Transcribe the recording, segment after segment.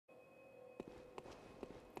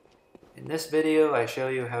In this video, I show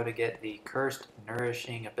you how to get the cursed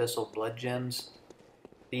Nourishing Abyssal Blood Gems.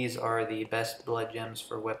 These are the best blood gems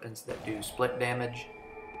for weapons that do split damage.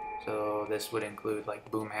 So this would include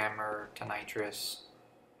like Boom Hammer, Tonitrus,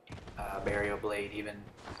 Burial Blade even.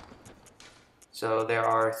 So there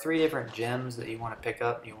are 3 different gems that you want to pick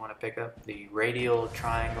up. You want to pick up the Radial,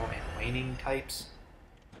 Triangle, and Waning types.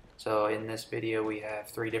 So in this video we have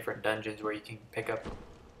 3 different dungeons where you can pick up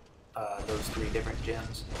those 3 different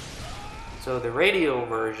gems. So the Radial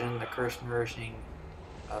version, the Cursed Nourishing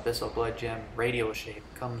Abyssal Blood Gem Radial shape,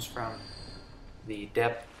 comes from the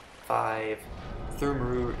Depth 5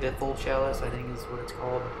 Ithil Chalice, I think is what it's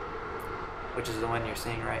called, which is the one you're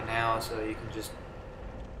seeing right now. So you can just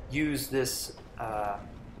use this,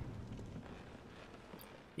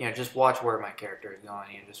 just watch where my character is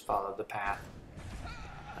going and just follow the path.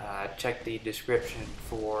 Check the description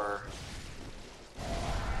for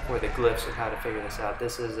the glyphs of how to figure this out.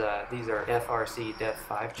 These are FRC Depth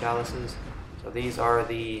 5 chalices. So these are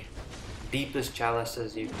the deepest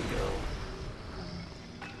chalices you can go.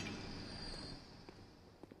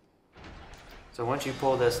 So once you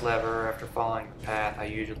pull this lever after following the path, I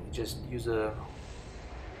usually just use I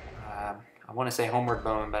want to say Homeward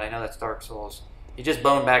Bone, but I know that's Dark Souls. You just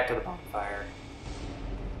bone back to the bonfire.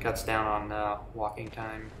 Cuts down on walking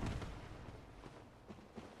time.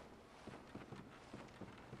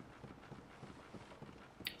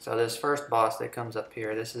 So this first boss that comes up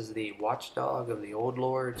here, this is the Watchdog of the Old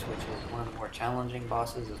Lords, which is one of the more challenging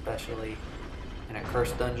bosses, especially in a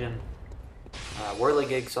cursed dungeon.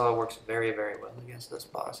 Whirligig Saw works very, very well against this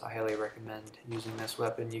boss. I highly recommend using this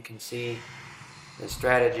weapon. You can see the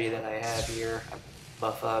strategy that I have here. I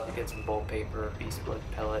buff up, get some bolt paper, beast blood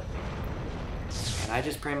pellet, and I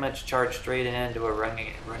just pretty much charge straight in, do a running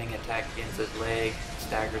attack against his leg,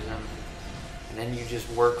 staggers him, and then you just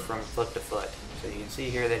work from foot to foot. So you can see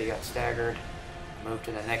here that he got staggered, move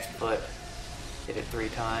to the next foot, hit it 3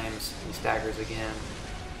 times, he staggers again.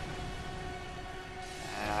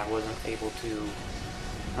 And I wasn't able to,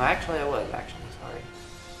 no actually I was, sorry.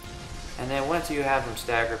 And then once you have him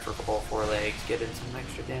staggered for all 4 legs, get in some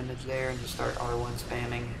extra damage there and just start R1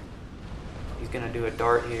 spamming. He's going to do a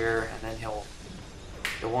dart here, and then he'll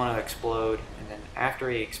want to explode, and then after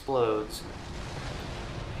he explodes,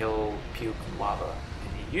 he'll puke lava.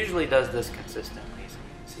 He usually does this consistently, so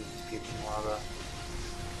you can see he's puking lava.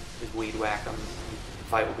 Just weed whack him. The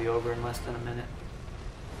fight will be over in less than a minute.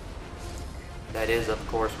 That is, of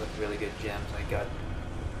course, with really good gems. I got,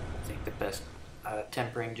 I think, the best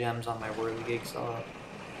tempering gems on my Whirligig Saw.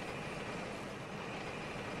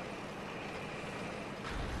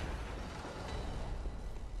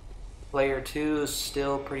 Layer 2 is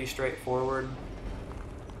still pretty straightforward.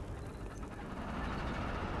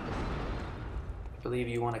 I believe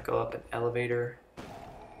you want to go up an elevator.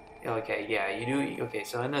 Okay, yeah, you do. Okay,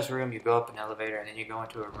 so in this room you go up an elevator and then you go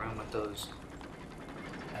into a room with those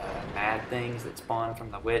mad things that spawn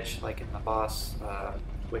from the witch, like in the boss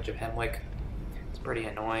Witch of Hemwick. It's pretty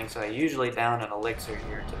annoying, so I usually down an elixir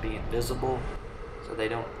here to be invisible so they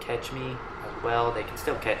don't catch me as well. They can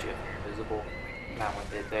still catch you if you're invisible. Not what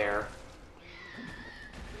they did there.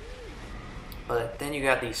 But then you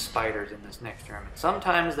got these spiders in this next room, and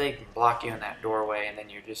sometimes they can block you in that doorway and then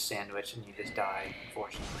you're just sandwiched and you just die,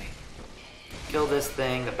 unfortunately. Kill this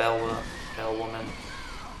thing, the bell woman.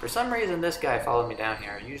 For some reason this guy followed me down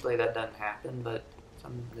here. Usually that doesn't happen, but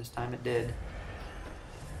this time it did.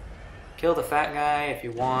 Kill the fat guy if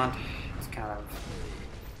you want. It's kind of,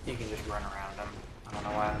 you can just run around him. I don't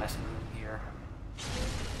know why I'm messing with him here.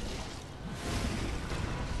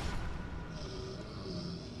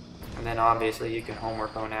 And then obviously you can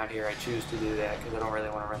Homeward Bone out here. I choose to do that because I don't really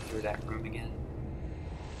want to run through that room again.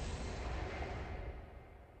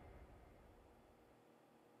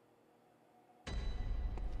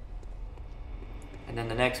 And then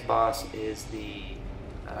the next boss is the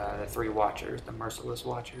 3 Watchers, the Merciless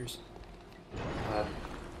Watchers.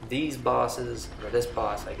 These bosses, or this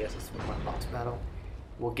boss, I guess it's one boss battle,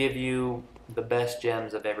 will give you the best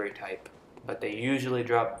gems of every type. But they usually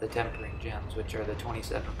drop the tempering gems, which are the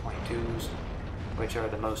 27.2s, which are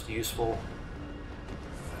the most useful.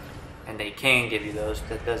 And they can give you those.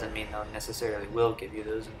 That doesn't mean they necessarily will give you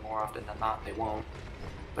those, and more often than not they won't.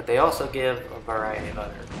 But they also give a variety of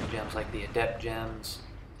other gems, like the Adept gems,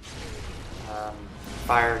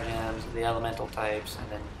 Fire gems, the Elemental types, and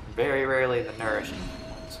then very rarely the Nourishing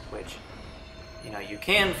ones, which, you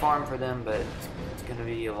can farm for them, but it's going to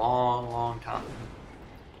be a long, long time to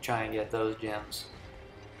try and get those gems.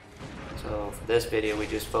 So for this video we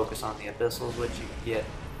just focus on the Abyssals, which you can get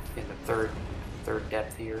in the third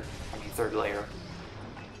depth here, third layer.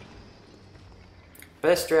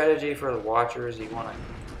 Best strategy for the Watchers, you want to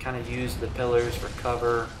kind of use the pillars for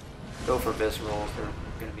cover. Go for Viscerals, they're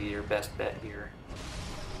going to be your best bet here.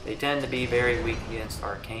 They tend to be very weak against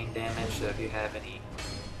arcane damage, so if you have any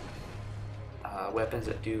weapons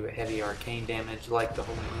that do heavy arcane damage, like the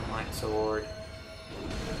Holy Moonlight Sword,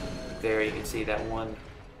 there you can see that one,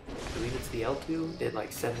 I believe it's the L2, did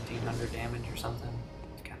like 1700 damage or something.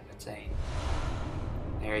 It's kind of insane.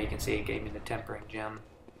 There you can see it gave me the Tempering Gem.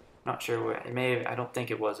 Not sure what, it may have, I don't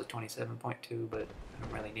think it was a 27.2, but I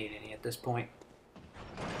don't really need any at this point.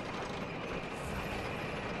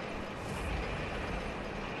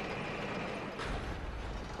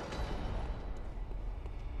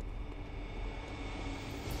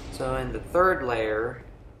 So in the third layer,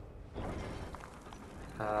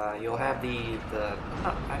 you'll have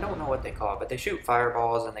I don't know what they call it, but they shoot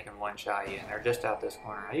fireballs and they can one-shot you, and they're just out this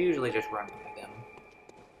corner. I usually just run by them.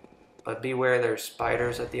 But beware, there's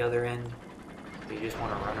spiders at the other end. You just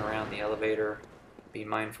want to run around the elevator, be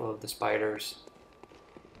mindful of the spiders,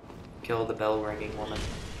 kill the bell-ringing woman.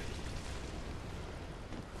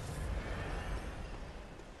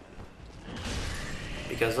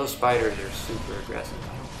 Because those spiders are super aggressive. I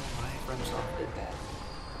don't know why FromSoft did that.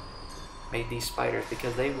 Made these spiders,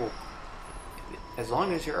 because they will, as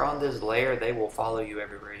long as you're on this layer, they will follow you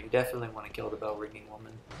everywhere. You definitely want to kill the bell-ringing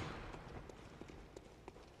woman.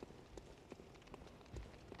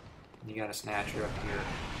 You got a Snatcher up here,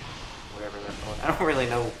 whatever they're called. I don't really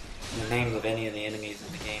know the names of any of the enemies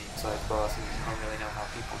in the game besides bosses. I don't really know how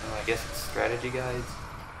people know. I guess it's strategy guides.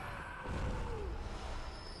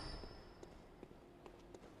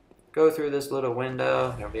 Go through this little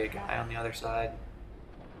window. There'll be a guy on the other side.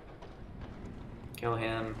 Kill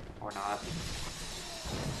him or not.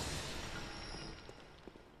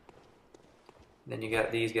 Then you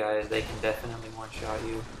got these guys. They can definitely one-shot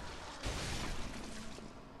you.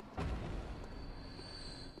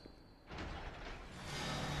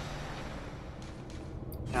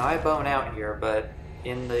 Now I bone out here, but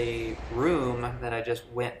in the room that I just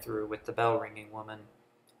went through with the bell-ringing woman,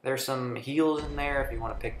 there's some heals in there if you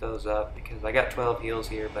want to pick those up, because I got 12 heals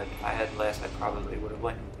here, but if I had less I probably would have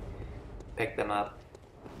went and picked them up.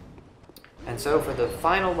 And so for the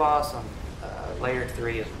final boss on layer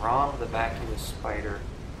 3 is Rom the Vacuous Spider.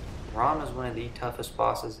 Rom is one of the toughest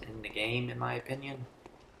bosses in the game in my opinion,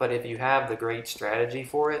 but if you have the great strategy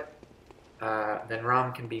for it, then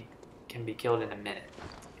Rom can be killed in a minute,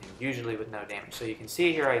 usually with no damage. So you can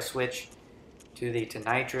see here I switch to the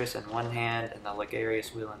Tonitrus in one hand and the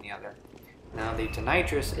Logarius Wheel in the other. Now the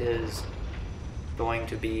Tonitrus is going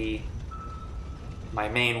to be my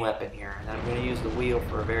main weapon here, and I'm going to use the wheel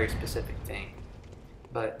for a very specific thing.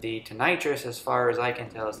 But the Tonitrus, as far as I can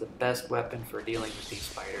tell, is the best weapon for dealing with these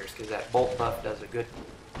spiders, because that bolt buff does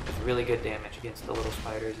really good damage against the little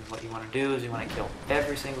spiders. And what you want to do is you want to kill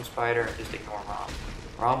every single spider and just ignore Rom.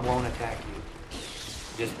 Rom won't attack you.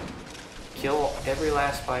 Just kill every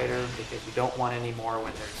last spider, because you don't want any more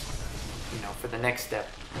when there's, you know, for the next step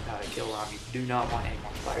of how to kill Rom, you do not want any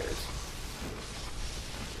more spiders.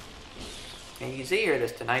 And you can see here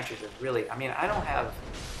this Tonitrus is really, I mean, I don't have,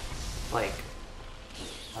 like,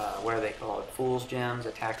 what are they called? Fool's Gems,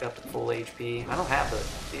 attack up to full HP. I don't have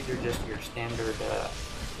those. These are just your standard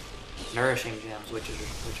Nourishing Gems, which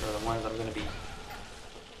are the ones I'm going to be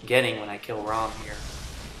getting when I kill Rom here.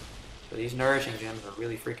 So these Nourishing Gems are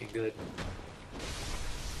really freaking good.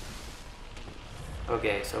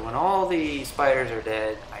 Okay, so when all the spiders are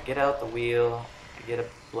dead, I get out the wheel, I get a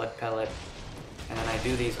blood pellet, and then I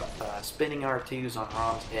do these spinning R2s on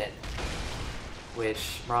Rom's head,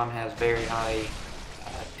 which Rom has very high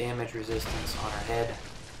damage resistance on her head,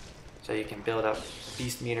 so you can build up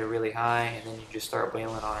beast meter really high, and then you just start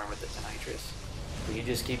wailing on her with the Tonitrus. So you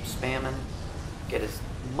just keep spamming, get as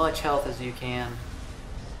much health as you can.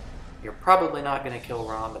 You're probably not going to kill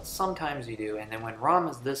Rom, but sometimes you do, and then when Rom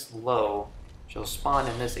is this low, she'll spawn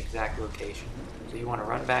in this exact location. So you want to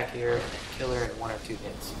run back here and then kill her in 1 or 2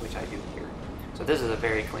 hits, which I do here. So this is a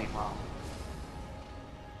very clean Rom.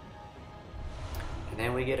 And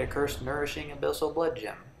then we get a Cursed Nourishing Abyssal Blood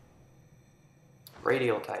Gem.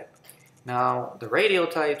 Radial type. Now, the radial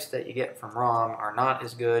types that you get from Rom are not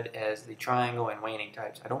as good as the triangle and waning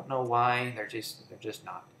types. I don't know why, they're just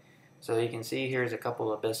not. So you can see here's a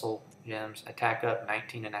couple of Abyssal Gems, attack up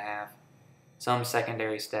 19.5, some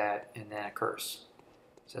secondary stat, and then a curse.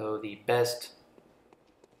 So the best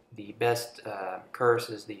curse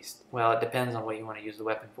is these. Well, it depends on what you want to use the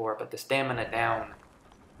weapon for, but the stamina down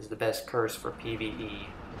is the best curse for PvE.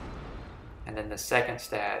 And then the second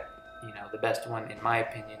stat, you know, the best one in my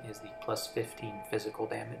opinion is the +15 physical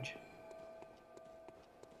damage.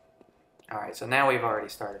 Alright, so now we've already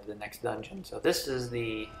started the next dungeon. So this is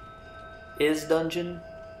the Is dungeon.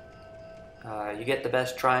 You get the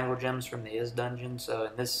best triangle gems from the Is dungeon. So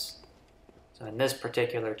in this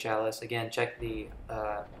particular chalice, again, check the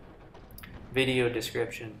video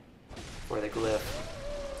description for the glyph,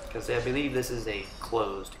 because I believe this is a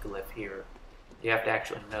closed glyph here. You have to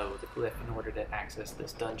actually know the glyph in order to access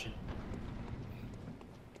this dungeon.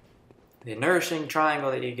 The nourishing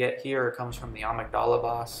triangle that you get here comes from the Amygdala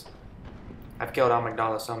boss. I've killed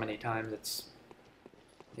Amygdala so many times, it's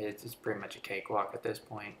pretty much a cakewalk at this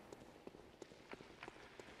point.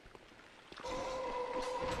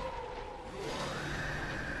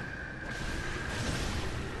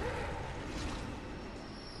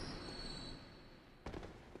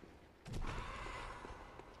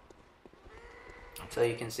 So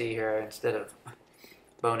you can see here, instead of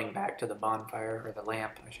boning back to the bonfire, or the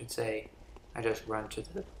lamp, I should say, I just run to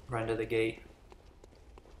the gate.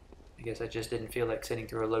 I guess I just didn't feel like sitting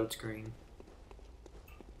through a load screen.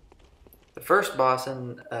 The first boss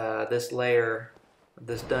in this layer,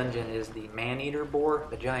 this dungeon, is the man-eater boar,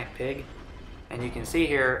 the giant pig. And you can see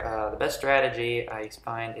here, the best strategy I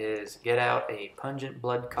find is get out a pungent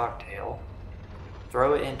blood cocktail,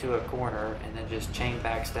 throw it into a corner, and then just chain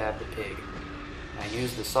backstab the pig. And I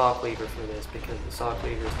use the saw cleaver for this because the saw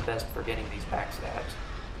cleaver is the best for getting these backstabs.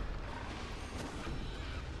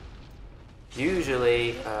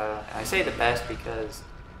 Usually, I say the best because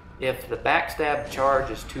if the backstab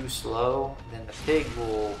charge is too slow, then the pig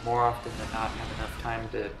will more often than not have enough time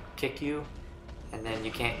to kick you, and then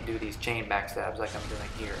you can't do these chain backstabs like I'm doing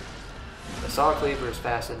here. The saw cleaver is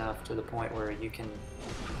fast enough to the point where you can,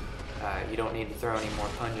 you don't need to throw any more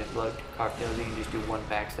pungent blood cocktails. You can just do one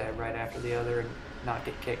backstab right after the other and not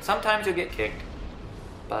get kicked. Sometimes you'll get kicked,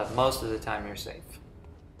 but most of the time you're safe.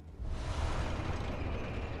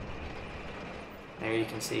 There you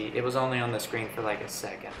can see, it was only on the screen for like a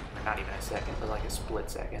second, or not even a second, but like a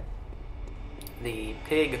split second. The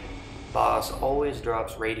pig boss always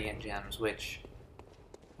drops radiant gems, which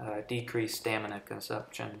decrease stamina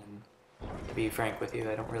consumption, and to be frank with you,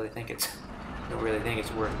 I don't really think it's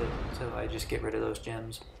worth it, so I just get rid of those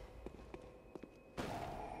gems.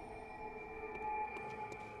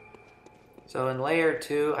 So in layer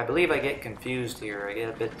 2, I believe I get confused here, I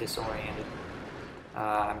get a bit disoriented.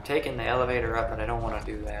 I'm taking the elevator up, but I don't want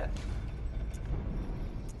to do that.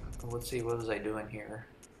 Let's see, what was I doing here?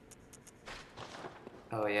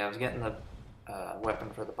 Oh yeah, I was getting the weapon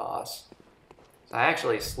for the boss. So I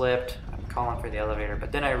actually slipped, I'm calling for the elevator,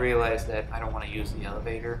 but then I realized that I don't want to use the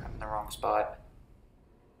elevator, I'm in the wrong spot.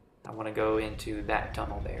 I want to go into that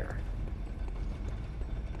tunnel there.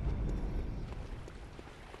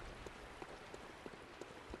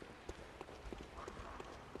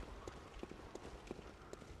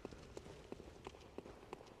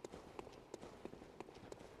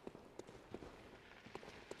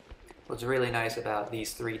 What's really nice about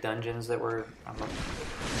these 3 dungeons that I'm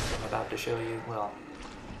about to show you, well,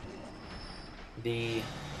 the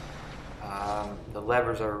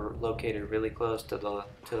levers are located really close to the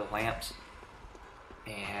lamps,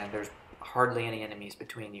 and there's hardly any enemies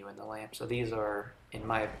between you and the lamp. So these are, in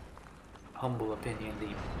my humble opinion,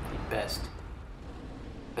 the best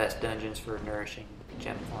dungeons for nourishing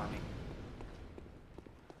gem farming.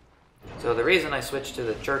 So the reason I switched to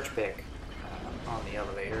the church pick on the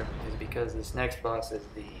elevator is because this next boss is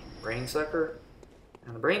the brain sucker,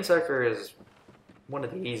 and the brain sucker is one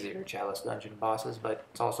of the easier chalice dungeon bosses, but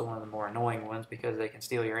it's also one of the more annoying ones because they can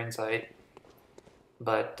steal your insight.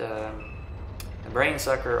 But the brain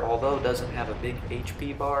sucker, although doesn't have a big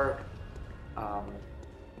HP bar,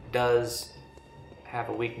 does have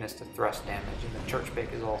a weakness to thrust damage, and the church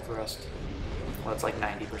pick is all thrust. Well, it's like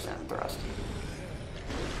 90% thrust.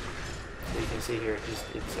 So you can see here,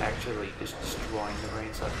 it's actually just destroying the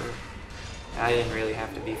brain sucker. I didn't really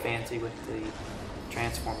have to be fancy with the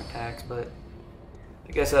transform attacks, but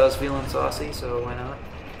I guess I was feeling saucy, so why not?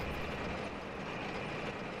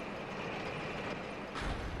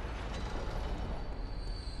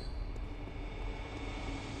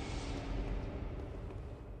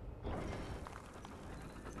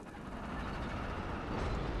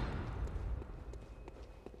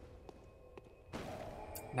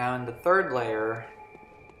 Now in the 3rd layer,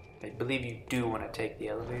 I believe you do want to take the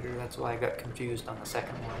elevator. That's why I got confused on the 2nd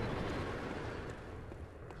one.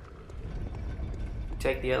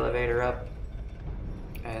 Take the elevator up,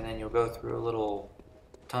 and then you'll go through a little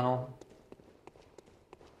tunnel.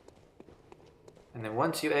 And then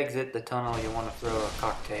once you exit the tunnel, you want to throw a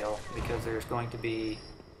cocktail, because there's going to be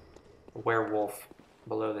a werewolf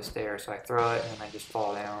below the stairs. So I throw it, and then I just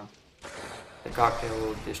fall down. The cocktail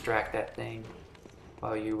will distract that thing.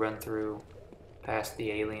 while you run through past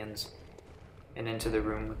the aliens and into the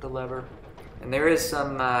room with the lever. And there is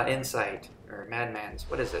some insight, or Madman's,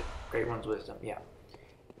 what is it? Great One's Wisdom, yeah.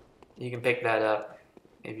 You can pick that up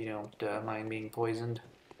if you don't mind being poisoned,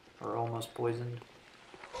 or almost poisoned.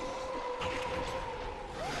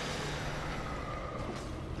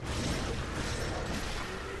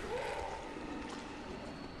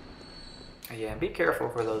 Yeah, be careful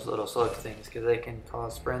for those little slug things, because they can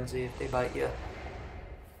cause frenzy if they bite you.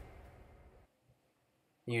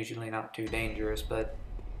 Usually not too dangerous, but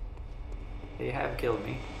they have killed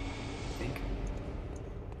me, I think.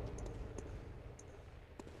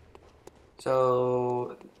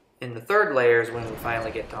 So, in the third layer is when we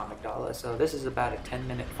finally get to Amygdala. So this is about a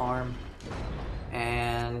 10-minute farm.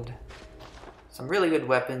 And some really good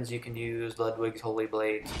weapons you can use. Ludwig's Holy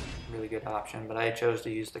Blades, really good option. But I chose to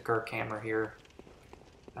use the Kirk Hammer here.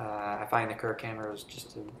 I find the Kirk Hammer is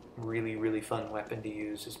just a really, really fun weapon to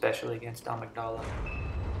use, especially against Amygdala.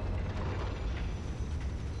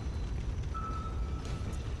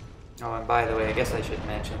 Oh, and by the way, I guess I should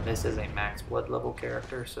mention, this is a max blood level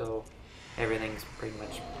character, so everything's pretty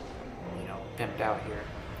much, pimped out here.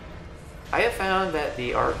 I have found that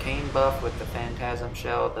the arcane buff with the Phantasm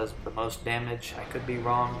Shell does the most damage. I could be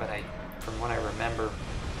wrong, but from what I remember,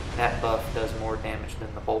 that buff does more damage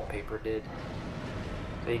than the Bolt Paper did.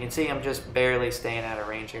 So you can see I'm just barely staying out of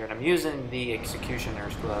range here, and I'm using the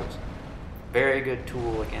Executioner's Gloves. Very good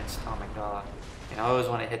tool against Amygdala. And I always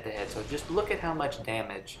want to hit the head, so just look at how much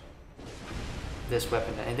damage this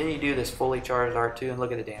weapon does. And then you do this fully charged R2, and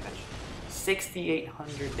look at the damage.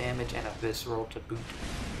 6,800 damage and a visceral to boot.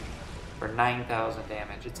 For 9,000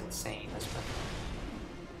 damage. It's insane, this weapon.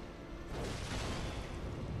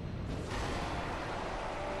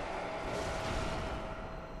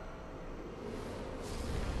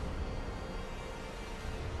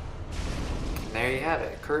 And there you have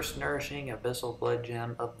it. Cursed Nourishing Abyssal Blood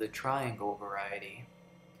Gem of the Triangle variety.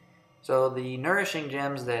 So the Nourishing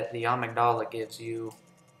Gems that the Amygdala gives you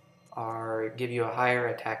give you a higher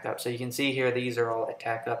attack up. So you can see here these are all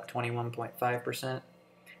attack up 21.5%.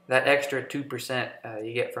 That extra 2%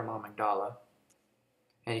 you get from Amygdala.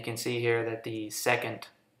 And you can see here that the second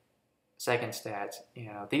stats,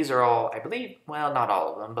 these are all, I believe, well, not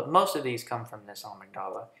all of them, but most of these come from this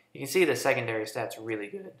Amygdala. You can see the secondary stats are really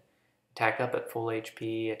good. Attack up at full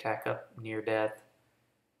HP, attack up near death,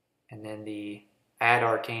 and then the add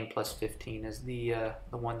arcane plus 15 is the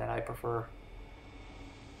one that I prefer.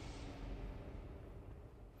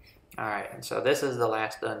 Alright, and so this is the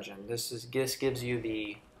last dungeon. This gives you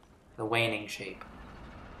the Waning shape.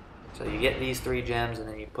 So you get these 3 gems and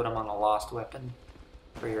then you put them on a lost weapon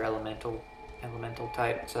for your elemental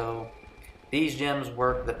type. So these gems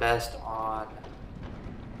work the best on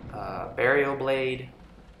Burial Blade,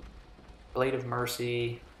 Blade of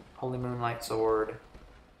Mercy, Holy Moonlight Sword,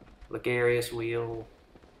 Logarius Wheel,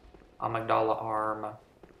 Amygdala Arm,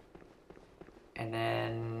 and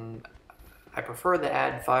then I prefer the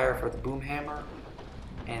Add Fire for the Boom Hammer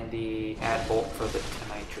and the Add Bolt for the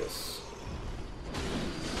Tonitrus.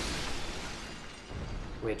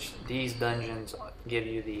 Which these dungeons give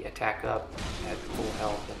you the attack up at full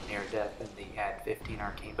health and near death and the Add 15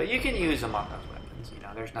 arcane. But you can use them on those weapons,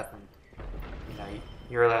 there's nothing,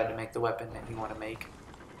 you're allowed to make the weapon that you want to make.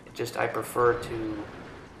 It just, I prefer to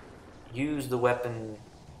use the weapon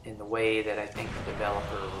in the way that I think the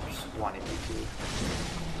developers wanted me to.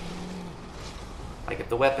 Like if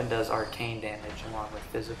the weapon does arcane damage along with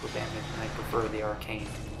physical damage, then I prefer the arcane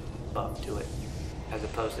buff to it, as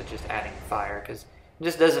opposed to just adding fire, because it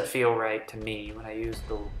just doesn't feel right to me when I use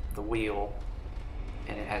the wheel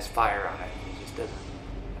and it has fire on it. It just doesn't,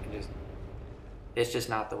 it's just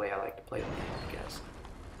not the way I like to play the game, I guess.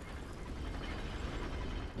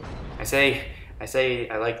 I say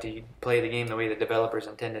I like to play the game the way the developers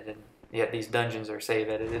intended, and yet these dungeons are save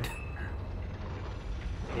edited.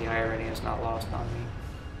 The irony is not lost on me.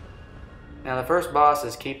 Now the first boss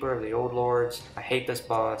is Keeper of the Old Lords. I hate this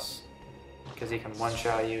boss because he can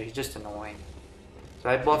one-shot you. He's just annoying. So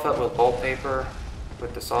I buff up with Bolt Paper,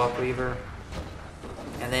 with the Saw Cleaver,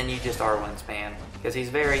 and then you just R1 spam because he's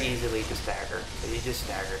very easily to stagger. So you just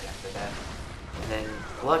stagger him to death. And then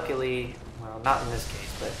luckily, well, not in this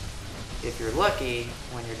case, but if you're lucky,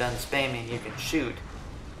 when you're done spamming, you can shoot,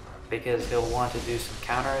 because he'll want to do some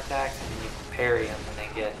counterattacks, and then you can parry him and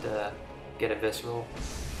then get a visceral.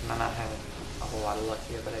 And I'm not having a whole lot of luck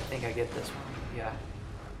here, but I think I get this one. Yeah.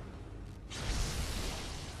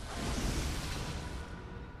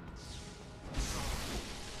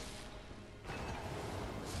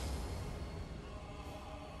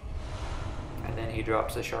 And then he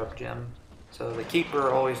drops a sharp gem. So the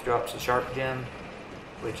Keeper always drops a sharp gem,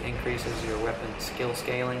 which increases your weapon skill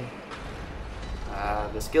scaling.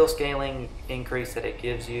 The skill scaling increase that it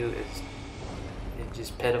gives you is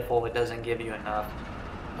just pitiful. It doesn't give you enough.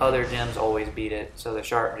 Other gems always beat it, so the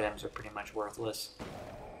sharp gems are pretty much worthless.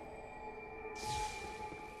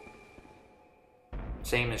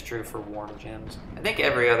 Same is true for warm gems. I think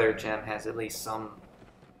every other gem has at least some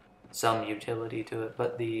utility to it,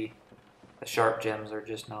 but the sharp gems are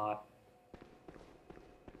just not.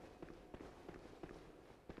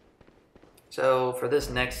 So for this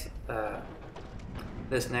next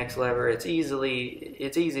lever, it's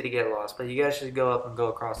easy to get lost, but you guys should go up and go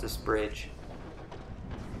across this bridge.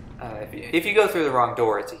 If you go through the wrong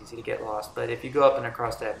door, it's easy to get lost, but if you go up and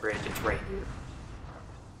across that bridge, it's right here.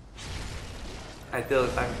 I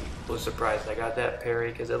was surprised I got that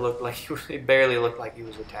parry because it looked like it barely looked like he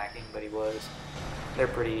was attacking, but he was. They're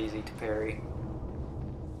pretty easy to parry.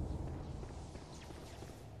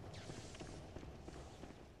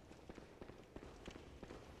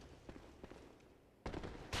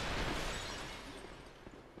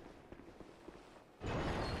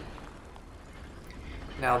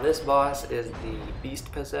 Now this boss is the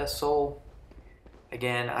Beast Possessed Soul.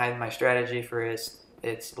 Again, my strategy for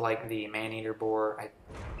it's like the Man-Eater Boar. I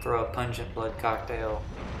throw a pungent blood cocktail,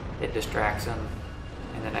 it distracts him,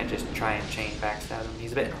 and then I just try and chain backstab him.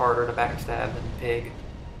 He's a bit harder to backstab than Pig,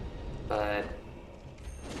 but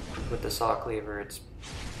with the Saw Cleaver it's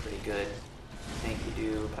pretty good. I think you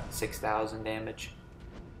do about 6,000 damage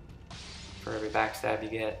for every backstab you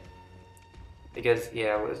get. Because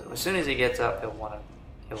yeah, as soon as he gets up,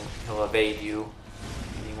 he'll evade you,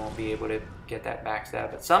 and you won't be able to get that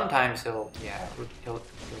backstab. But sometimes he'll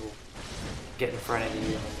get in front of you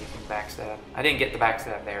and then you can backstab. I didn't get the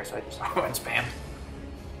backstab there, so I just went spammed.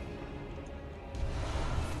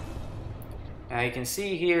 Now you can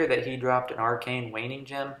see here that he dropped an arcane waning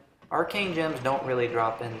gem. Arcane gems don't really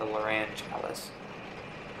drop in the Loran Chalice.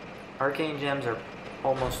 Arcane gems are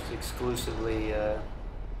almost exclusively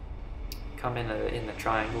come in the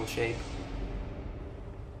triangle shape.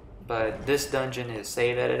 But this dungeon is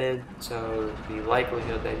save edited, so the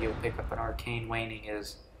likelihood that you'll pick up an arcane waning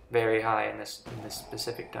is very high in this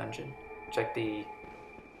specific dungeon. Check the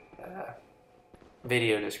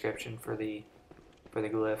video description for the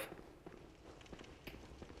glyph.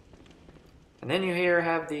 And then you here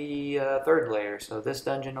have the third layer. So this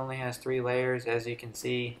dungeon only has 3 layers. As you can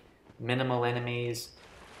see, minimal enemies,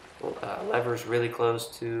 levers really close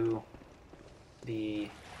to the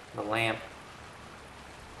lamp.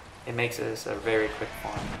 It makes this a very quick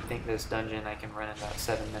farm. I think this dungeon I can run in about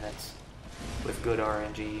 7 minutes with good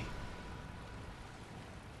RNG.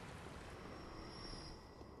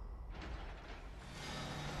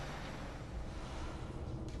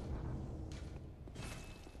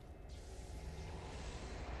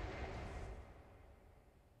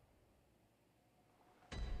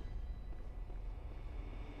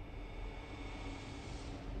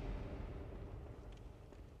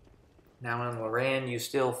 Now in Loran, you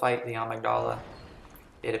still fight the Amygdala.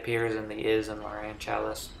 It appears in the Is and Loran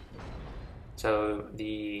Chalice. So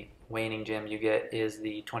the waning gem you get is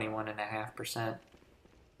the 21.5%.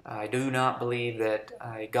 I do not believe that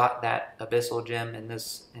I got that Abyssal gem in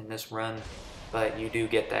this run, but you do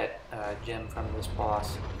get that gem from this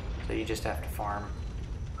boss, so you just have to farm.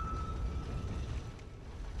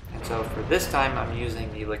 And so for this time, I'm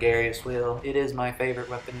using the Logarius Wheel. It is my favorite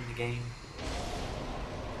weapon in the game.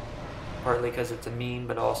 Partly because it's a meme,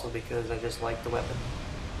 but also because I just like the weapon.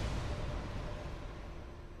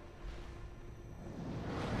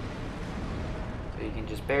 So you can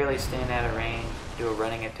just barely stand out of range, do a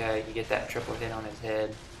running attack, you get that triple hit on his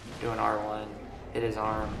head, do an R1, hit his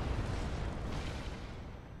arm,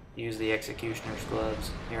 use the Executioner's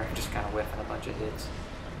Gloves. Here I'm just kind of whiffing a bunch of hits.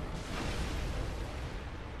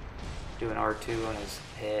 Do an R2 on his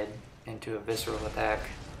head into a visceral attack.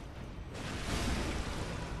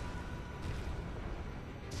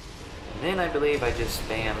 And then I believe I just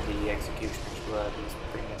spam the Executioner's Blood. He's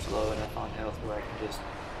pretty much low enough on health where I can just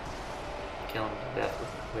kill him to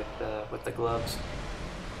death with the gloves.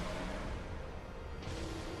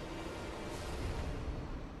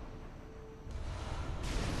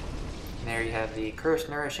 And there you have the Cursed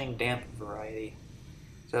Nourishing Damp variety.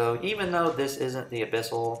 So even though this isn't the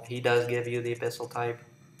Abyssal, he does give you the Abyssal type.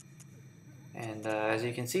 And as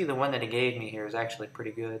you can see, the one that he gave me here is actually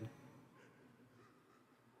pretty good.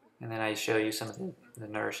 And then I show you some of the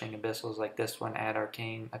Nourishing Abyssals, like this one, add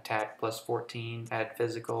Arcane, attack plus 14, add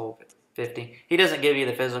physical 50. He doesn't give you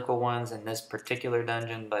the physical ones in this particular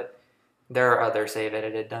dungeon, but there are other save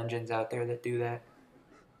edited dungeons out there that do that.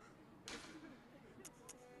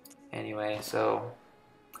 Anyway, so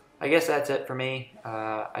I guess that's it for me.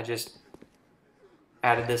 I just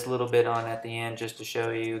added this little bit on at the end just to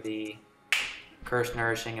show you the Cursed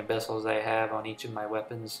Nourishing Abyssals I have on each of my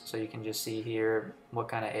weapons, so you can just see here what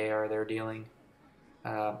kind of AR they're dealing.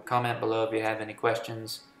 Comment below if you have any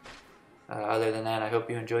questions. Other than that, I hope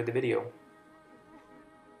you enjoyed the video.